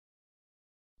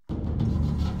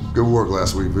Good work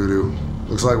last week, Voodoo.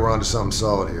 Looks like we're onto something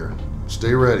solid here.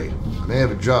 Stay ready. I may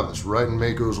have a job that's right in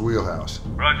Mako's wheelhouse.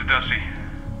 Roger, Dusty.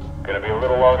 Gonna be a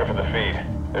little longer for the feed.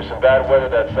 There's some bad weather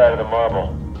that side of the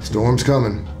marble. Storm's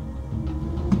coming.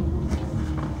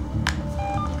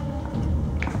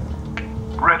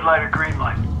 Red light or green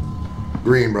light?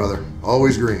 Green, brother.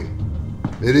 Always green.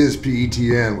 It is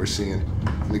PETN we're seeing.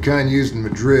 And the kind used in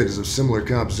Madrid is of similar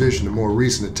composition to more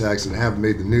recent attacks that haven't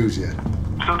made the news yet.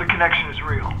 So the connection is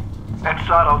real. And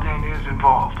Saad al-Din is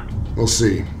involved. We'll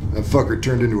see. That fucker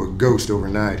turned into a ghost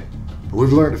overnight. But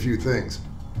we've learned a few things.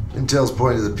 Intel's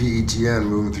pointing to the PETN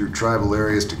moving through tribal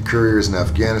areas to couriers in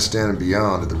Afghanistan and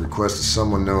beyond at the request of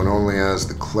someone known only as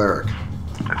the Cleric.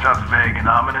 That sounds vague and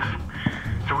ominous.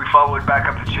 So we follow it back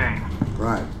up the chain.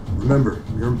 Right. Remember,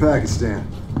 you're in Pakistan.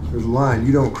 There's a line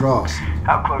you don't cross.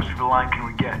 How close to the line can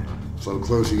we get? So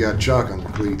close you got chalk on your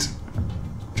cleats.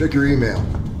 Check your email.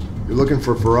 You're looking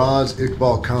for Faraz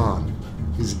Iqbal Khan.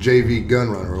 He's a JV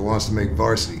gunrunner who wants to make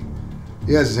varsity.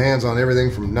 He has his hands on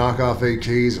everything from knockoff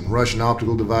AKs and Russian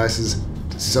optical devices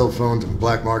to cell phones and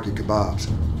black market kebabs.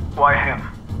 Why him?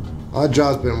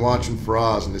 Oddjob's been watching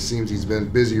Faraz and it seems he's been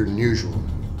busier than usual.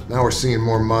 Now we're seeing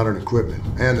more modern equipment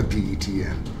and the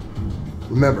PETN.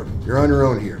 Remember, you're on your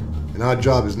own here, and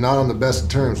Oddjob is not on the best of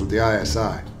terms with the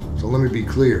ISI. So let me be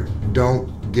clear,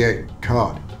 don't get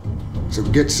caught. So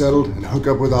get settled and hook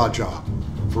up with Oddjob.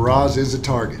 Faraz is a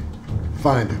target.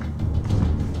 Find him.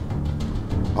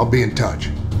 I'll be in touch.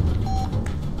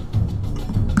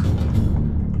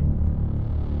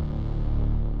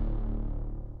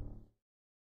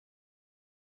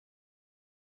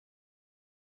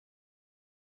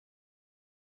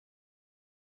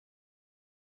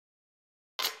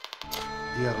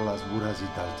 دير las buras y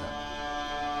talta.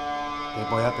 Te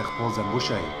voy a تخبوز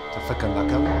المشاي تفكر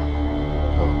لكم.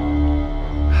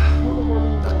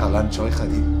 تقلان شوي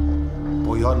خدي.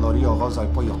 بويا لاري آغاز ای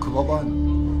پای کبابان.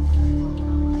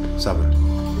 صبر.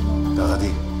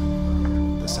 دغدي.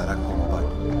 تسرق موبایل.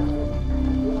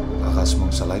 آغاز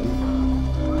مون سلايدي.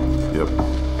 Yep.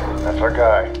 That's our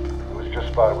guy. He was just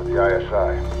spotted with the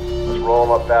ISI. Let's roll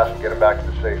him up fast and get him back to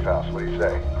the safe house. What do you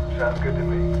say? Sounds good to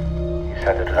me. He's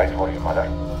headed right for you, mother.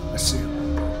 I see him.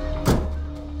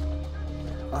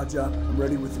 Oddjob, I'm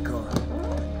ready with the car.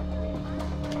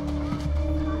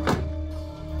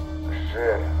 This is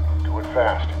it. Do it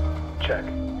fast. Check.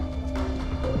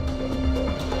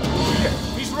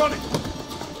 He's running!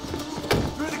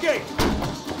 Through the gate!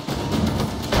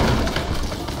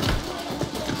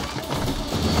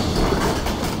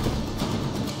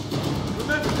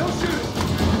 Remember, don't shoot him!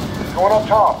 He's going up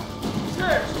top.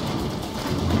 Stairs!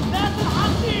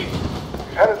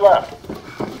 He's headed left.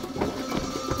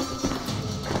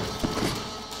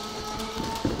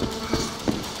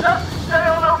 Just stay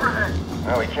on overhead.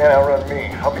 Well, he can't outrun me.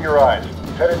 Open your eyes.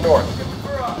 He's headed north.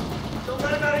 Don't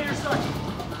let him out of your sight!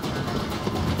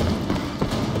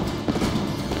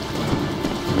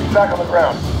 He's back on the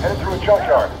ground. Headed through a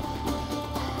junkyard.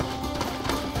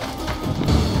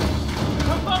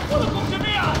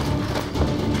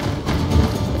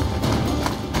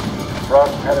 Faraz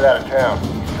is headed out of town.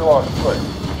 He's still on foot.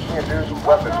 Seeing dudes with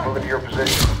weapons moving to your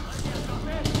position.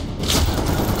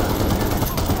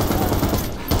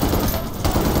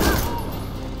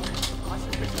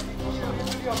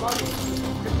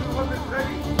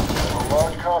 There's a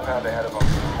large compound ahead of him.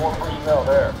 4 personnel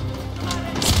there.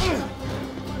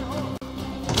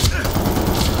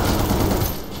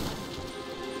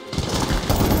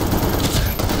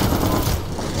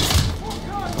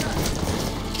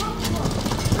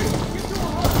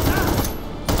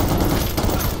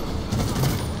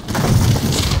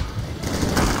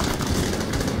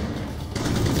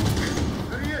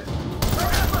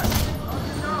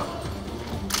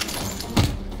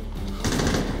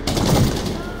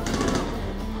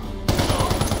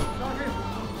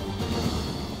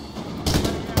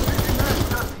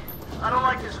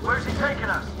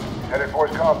 Headed for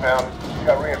his compound. He's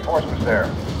got reinforcements there.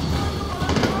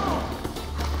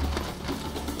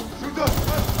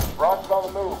 Ross is on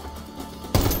the move.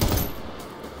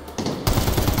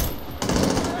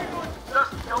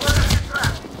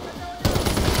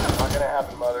 Not gonna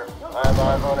happen, Mother. I have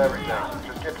eyes on everything.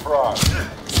 Just get Faraz.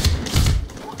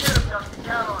 We'll get him, Dusty.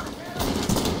 Count on it.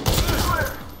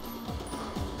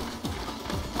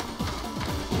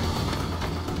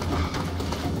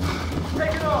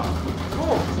 Take it off.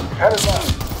 Cool. He's headed left.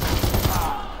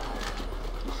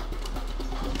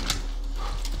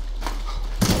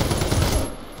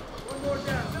 One more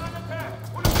down.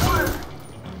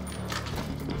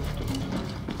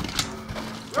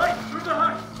 Right, through the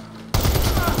hut.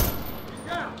 He's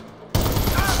down.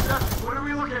 Dusty, what are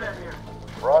we looking at here?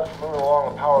 Faraz is moving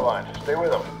along the power lines. Stay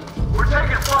with him. We're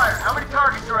taking fire. How many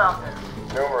targets are out there?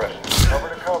 Numerous. Cover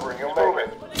to cover and you'll make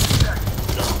it.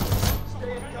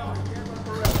 Stay in cover. Can't run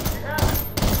for rest. We have it.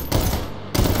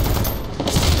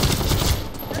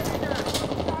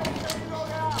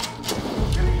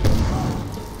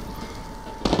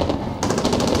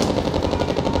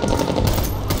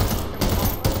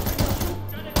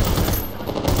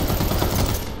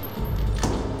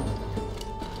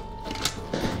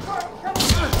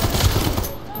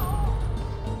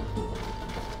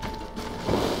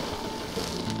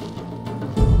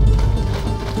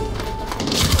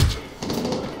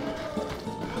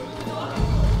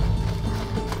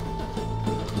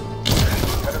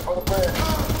 Headed for the bridge.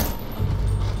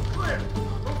 Clear.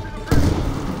 Go through the bridge.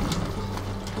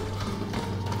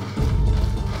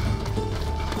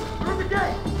 Through the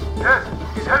gate. Yes,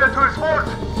 he's headed to his fort.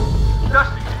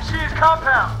 Dusty, can you see his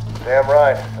compound? Damn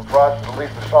right. And Faraz is at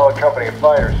least a solid company of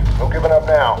fighters. No giving up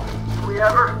now. Do we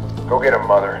ever? Go get him,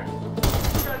 mother. You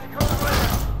guys are coming right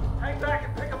now. Hang back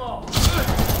and pick them off.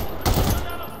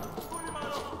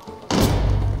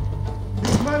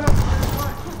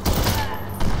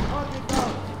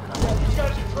 These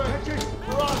guys are trained.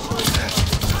 Faraz.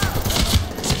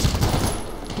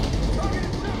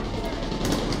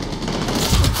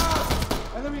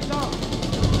 Enemy down.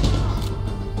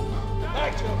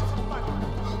 Action.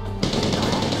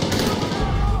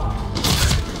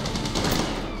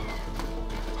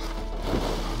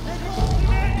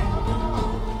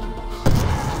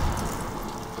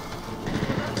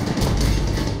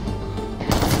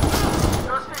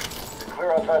 Dusty,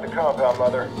 Clear outside the compound,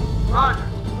 mother. Roger.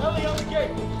 Ellie on the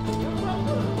gate.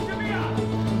 Get me out.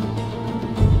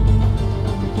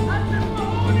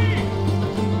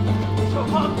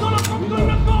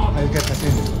 I'll get us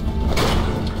in.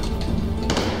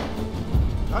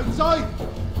 Outside!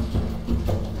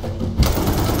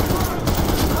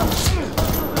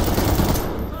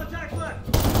 Contact left.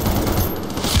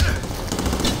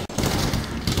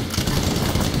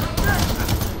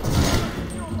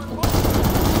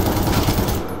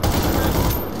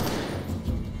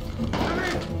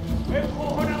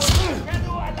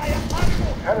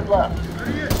 Headed left.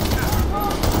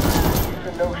 He's a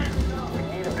no-shoot. We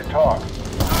need him to talk.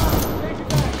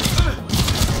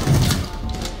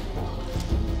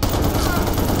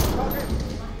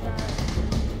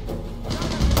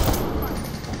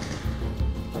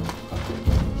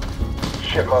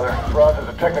 Shit, mother. Faraz has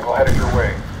a technical headed your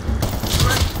way.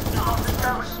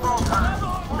 That was small time.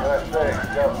 What can I say?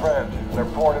 You got friends, and they're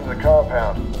pouring into the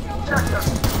compound. Check them.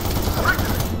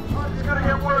 It's gonna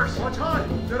get worse. Watch hard.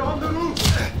 They're on the roof.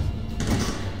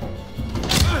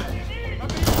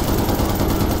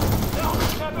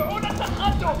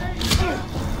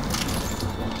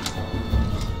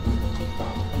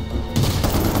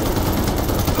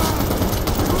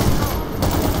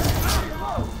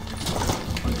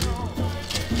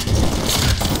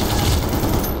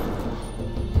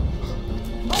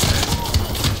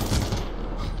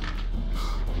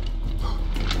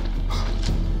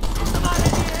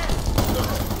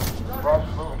 Faraz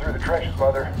is moving through the trenches,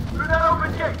 mother. Through that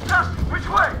open gate. Dusty, which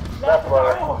way? Left,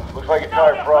 mother. Looks like you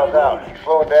tired Faraz out. He's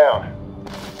slowing down.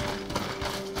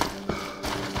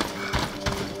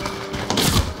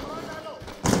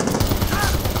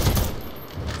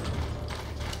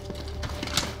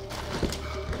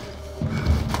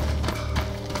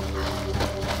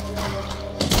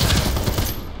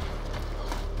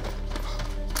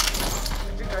 I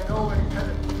think I know where he's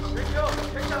headed. Big Joe,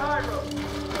 take the high road.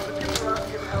 The people are out to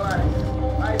get the hell out of here.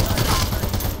 I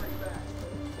pretty fast.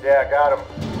 Yeah, got him.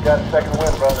 You got a second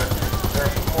win, brother. There are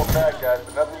some more bad guys,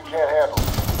 but nothing you can't handle.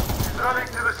 He's running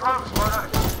to the slums, brother.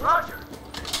 Roger.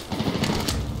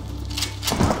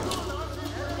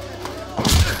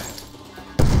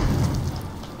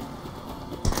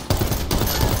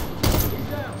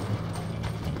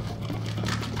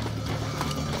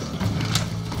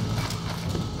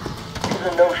 He's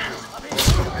a no-shoot. We need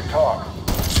him to talk.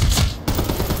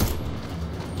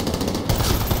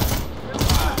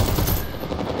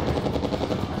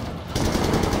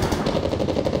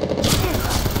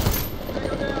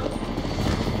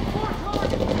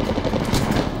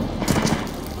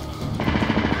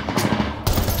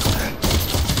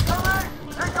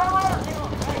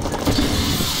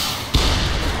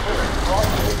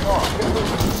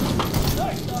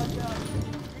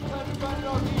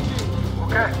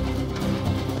 Okay.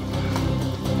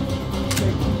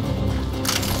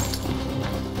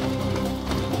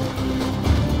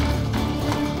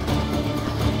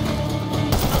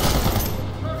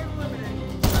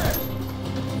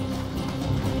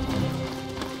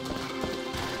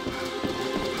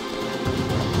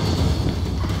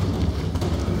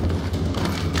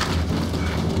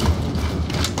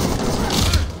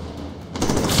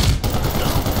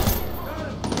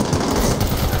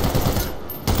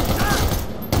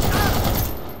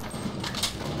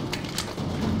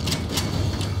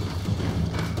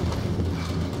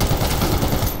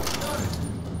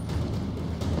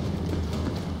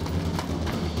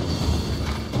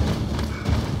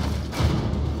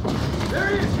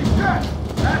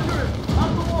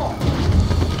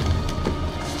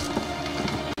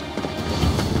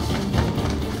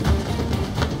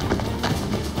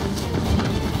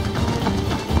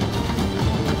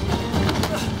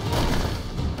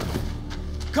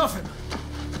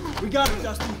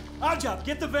 Oddjob,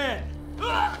 get the van!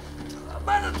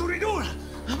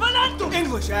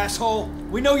 English, asshole!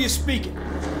 We know you speak it.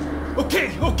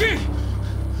 Okay, okay!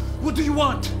 What do you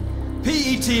want?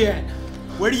 PETN.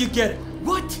 Where do you get it?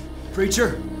 What?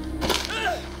 Preacher?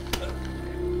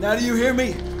 Now do you hear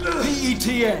me?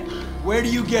 PETN. Where do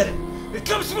you get it? It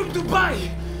comes from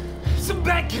Dubai! Some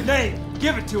bank name!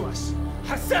 Give it to us!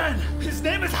 Hassan! His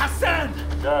name is Hassan!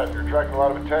 Guys, you're attracting a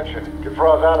lot of attention. Get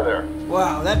Faraz out of there.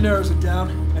 Wow, that narrows it down.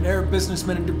 An Arab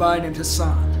businessman in Dubai named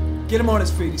Hassan. Get him on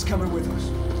his feet, he's coming with us.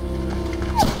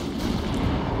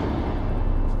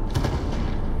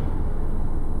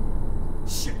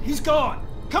 Shit, he's gone!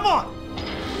 Come on!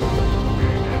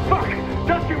 Fuck!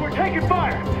 Dusty, we're taking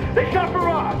fire! They shot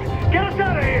Faraz! Get us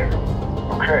out of here!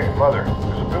 Okay, Mother.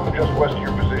 There's a building just west of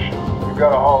your position. You've got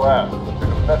to haul ass.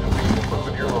 There's a mess of people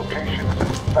moving to your location.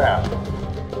 Fast.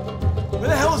 Where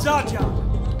the hell is Oddjob?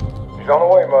 He's on the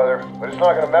way, Mother. But it's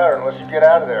not going to matter unless you get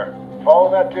out of there.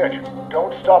 Follow that ditch.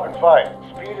 Don't stop and fight.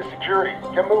 Speed is security.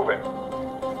 Get moving.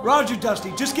 Roger,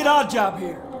 Dusty. Just get Oddjob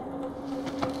here.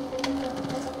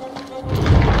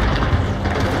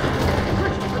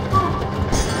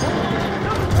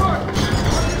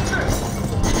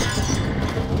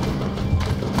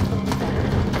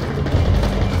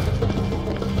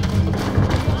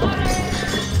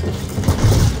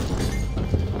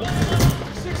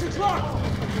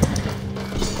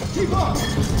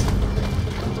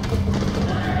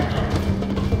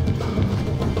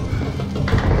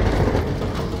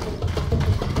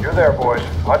 You're there, boys.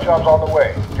 Hot job's on the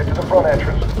way. Get to the front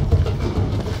entrance.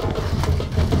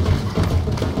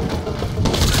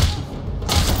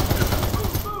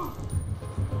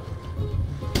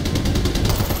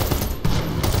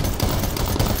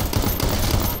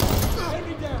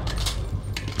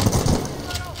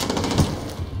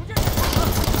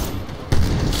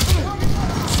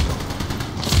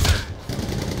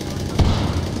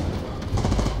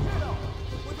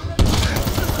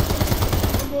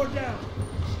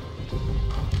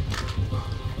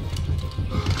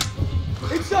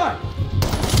 Inside!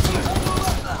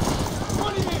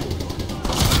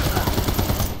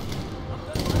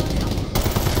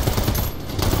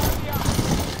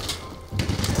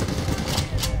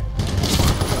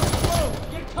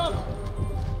 Get cover!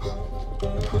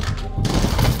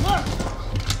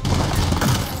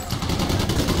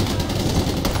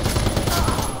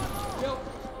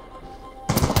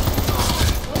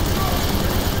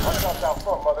 Hot job's out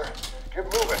front, Mother. Get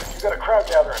moving. You got a crowd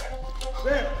gathering.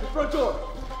 There, the front door.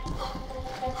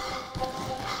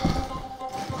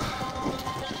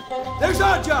 There's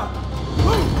Oddjob!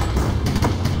 Move!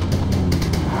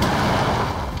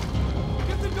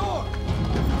 Get the door!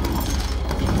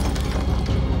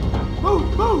 Move,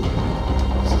 move!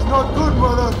 This is not good,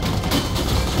 Mother.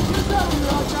 Get us out of here,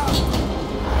 Oddjob!